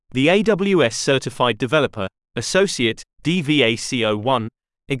The AWS Certified Developer, Associate, DVA-C01,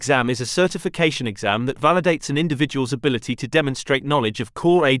 exam is a certification exam that validates an individual's ability to demonstrate knowledge of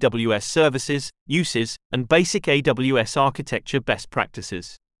core AWS services, uses, and basic AWS architecture best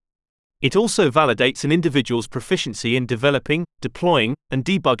practices. It also validates an individual's proficiency in developing, deploying, and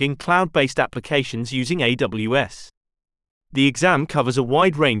debugging cloud-based applications using AWS. The exam covers a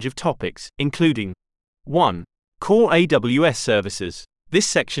wide range of topics, including 1. Core AWS services. This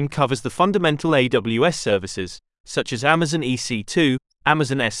section covers the fundamental AWS services, such as Amazon EC2,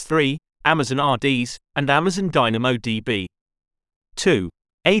 Amazon S3, Amazon RDS, and Amazon DynamoDB. 2.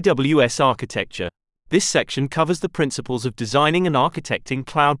 AWS architecture. This section covers the principles of designing and architecting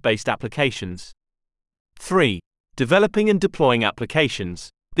cloud-based applications. 3. Developing and deploying applications.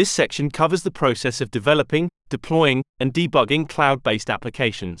 This section covers the process of developing, deploying, and debugging cloud-based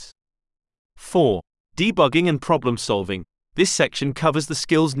applications. 4. Debugging and problem solving. This section covers the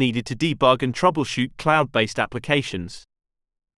skills needed to debug and troubleshoot cloud-based applications.